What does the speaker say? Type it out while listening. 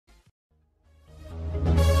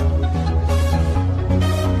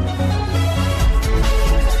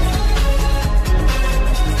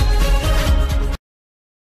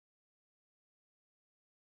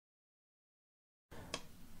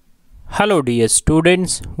Hello dear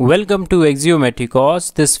students, welcome to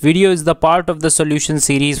Axiomatikos. This video is the part of the solution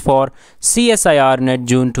series for CSIR NET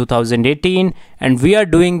June 2018 and we are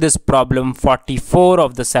doing this problem 44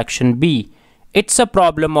 of the section B. It's a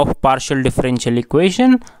problem of partial differential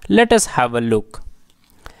equation. Let us have a look.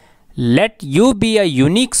 Let U be a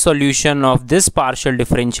unique solution of this partial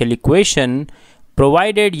differential equation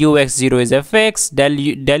provided ux0 is fx,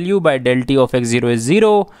 del u by del t of x0 is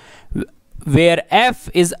 0, where f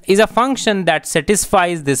is a function that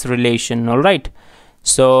satisfies this relation. All right,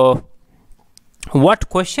 so what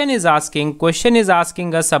question is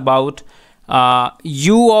asking us about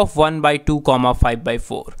u of 1 by 2 comma 5 by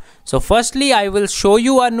 4. So firstly I will show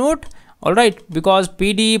you a note, all right, because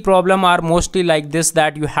P.D.E problem are mostly like this,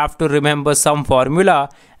 that you have to remember some formula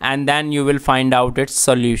and then you will find out its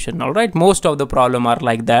solution. All right, most of the problem are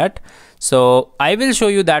like that. So I will show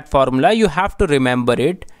you that formula, you have to remember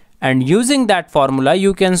it, and using that formula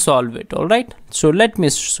you can solve it. All right, so let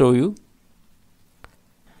me show you.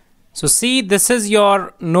 So see, this is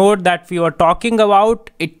your node that we were talking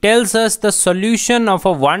about. It tells us the solution of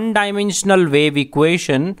a one-dimensional wave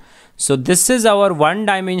equation. So this is our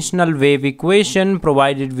one-dimensional wave equation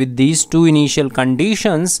provided with these two initial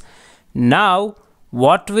conditions. Now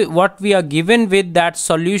what we are given with, that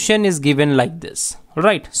solution is given like this. All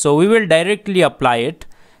right, so we will directly apply it.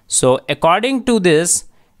 So according to this,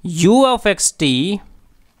 u of xt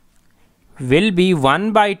will be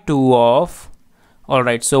 1 by 2 of, all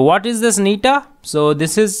right, so what is this neta? So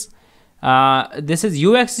this is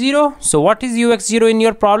ux0. So what is ux0 in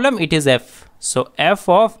your problem? It is f. So f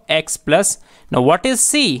of x plus, now what is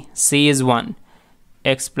c? C is 1,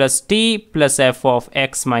 x plus t plus f of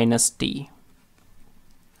x minus t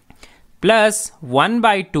plus 1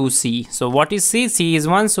 by 2c. So what is c? C is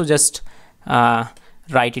 1, so just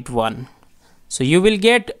write it 1. So you will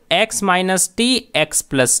get x minus t, x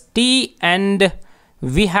plus t, and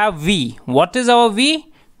we have v. What is our v?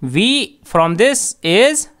 V from this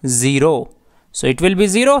is 0. So it will be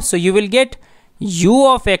 0. So you will get u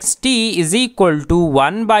of xt is equal to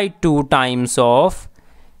 1 by 2 times of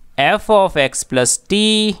f of x plus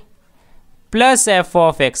t plus f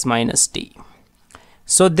of x minus t.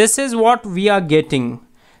 So this is what we are getting.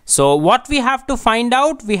 So what we have to find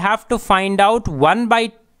out? We have to find out 1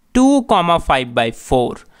 by 2 comma 5 by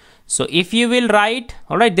 4. So if you will write,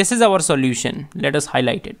 all right, this is our solution. Let us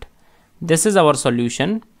highlight it. This is our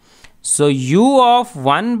solution. So u of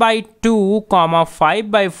 1 by 2 comma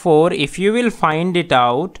 5 by 4, if you will find it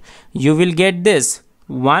out, you will get this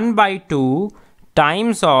 1 by 2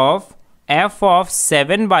 times of f of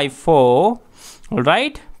 7 by 4, all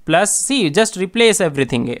right, plus c, just replace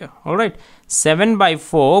everything here. All right, 7 by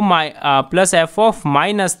 4 plus f of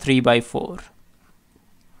minus 3 by 4.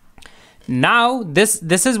 Now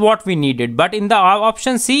this is what we needed, but in the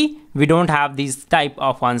option C we don't have this type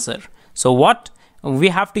of answer. So what we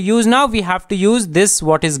have to use now? We have to use this,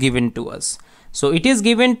 what is given to us. So it is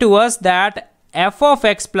given to us that f of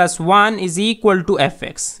x plus 1 is equal to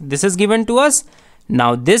fx. This is given to us.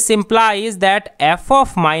 Now this implies that f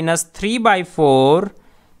of minus 3 by 4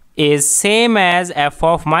 is same as f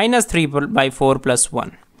of minus 3 by 4 plus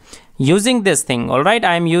 1. Using this thing, all right,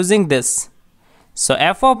 I am using this. So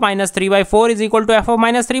f of minus 3 by 4 is equal to f of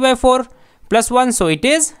minus 3 by 4 plus 1. So it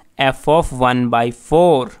is f of 1 by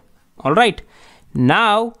 4. All right.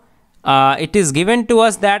 Now it is given to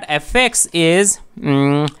us that fx is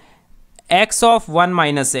x of 1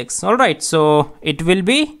 minus x. All right. So it will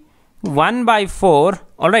be 1 by 4.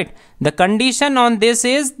 All right. The condition on this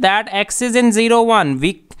is that x is in 0, 1.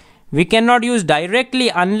 We cannot use directly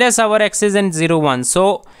unless our x is in 0, 1.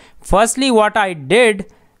 So firstly what I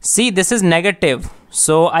did, see, this is negative,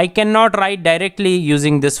 so I cannot write directly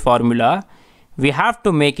using this formula. We have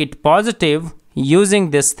to make it positive using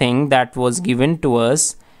this thing that was given to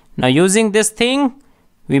us. Now using this thing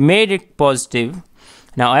we made it positive.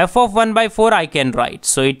 Now f of 1 by 4 I can write,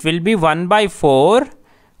 so it will be 1 by 4.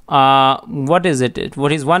 What is it?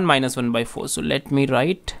 What is 1 minus 1 by 4? So let me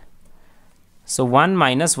write. So 1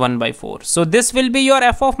 minus 1 by 4. So this will be your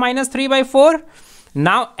f of minus 3 by 4.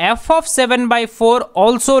 Now f of 7 by 4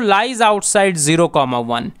 also lies outside 0 comma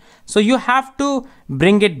 1. So you have to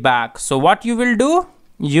bring it back. So what you will do?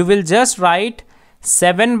 You will just write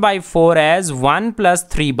 7 by 4 as 1 plus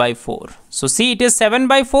 3 by 4. So see, it is 7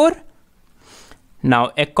 by 4.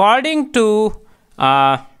 Now according to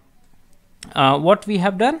what we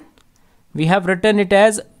have done, we have written it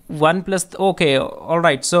as 1 plus, okay, all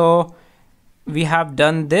right. So we have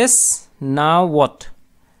done this. Now what?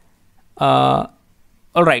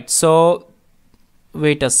 All right, so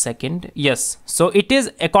wait a second. Yes, so it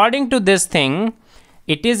is according to this thing,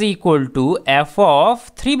 it is equal to f of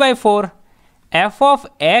 3 by 4. F of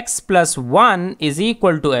x plus 1 is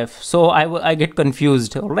equal to f. So I get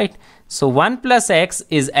confused, all right? So 1 plus x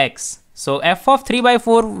is x. So f of 3 by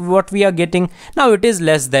 4, what we are getting? Now it is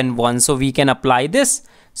less than 1, so we can apply this.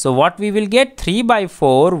 So what we will get? 3 by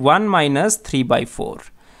 4, 1 minus 3 by 4.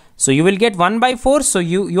 So you will get 1 by 4, so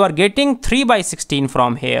you are getting 3 by 16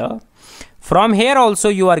 from here. From here also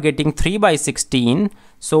you are getting 3 by 16.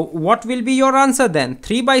 So what will be your answer then?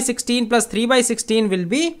 3 by 16 plus 3 by 16 will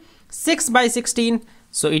be 6 by 16.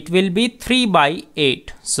 So it will be 3 by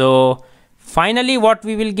 8. So finally what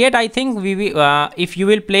we will get, I think we will, if you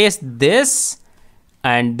will place this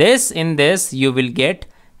and this in this, you will get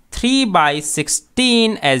 3 by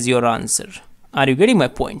 16 as your answer. Are you getting my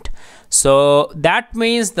point? So that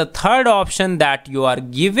means the third option that you are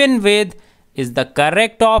given with is the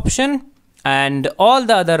correct option, and all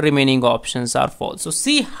the other remaining options are false. So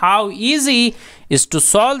see how easy is to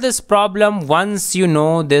solve this problem once you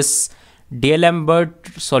know this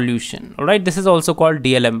D'Alembert solution. All right, this is also called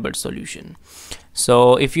D'Alembert solution.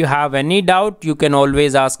 So if you have any doubt, you can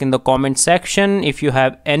always ask in the comment section. If you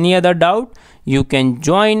have any other doubt, you can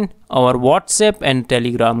join our WhatsApp and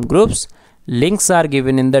Telegram groups. Links are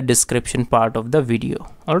given in the description part of the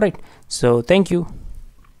video. All right, so thank you.